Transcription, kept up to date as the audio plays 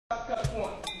That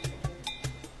one.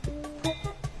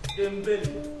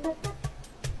 Dembele.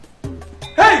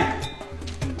 Hey!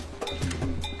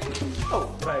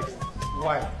 Oh, Christ.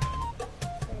 Why?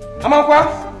 Amakwa?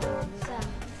 Sir.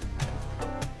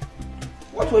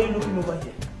 What were you looking over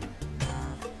here?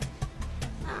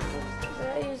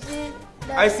 So you see,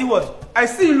 I see what? I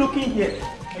see you looking here.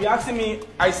 You're asking me,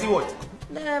 I see what?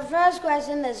 the first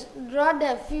question is draw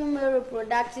the female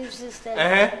reproductive system.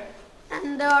 Uh-huh.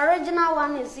 And the original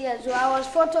one is here, so I was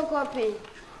photocopying.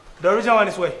 The original one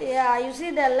is where? Yeah, you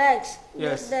see the legs.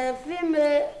 Yes. The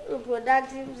female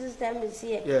reproductive system is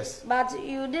here. Yes. But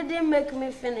you didn't make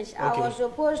me finish. I Okay. was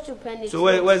supposed to penetrate. So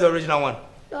where's the original one?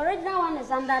 The original one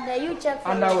is under there. You check for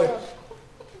Under where? yourself.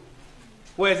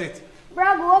 Where is it?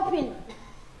 Brago, open.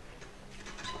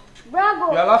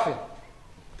 Brago. You are laughing.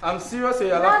 I'm serious, so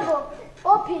you are laughing. Brago,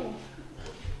 open.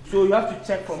 So you have to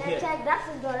check from here. Check, that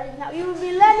is the original. You will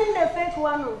be learning the fake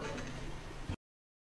one.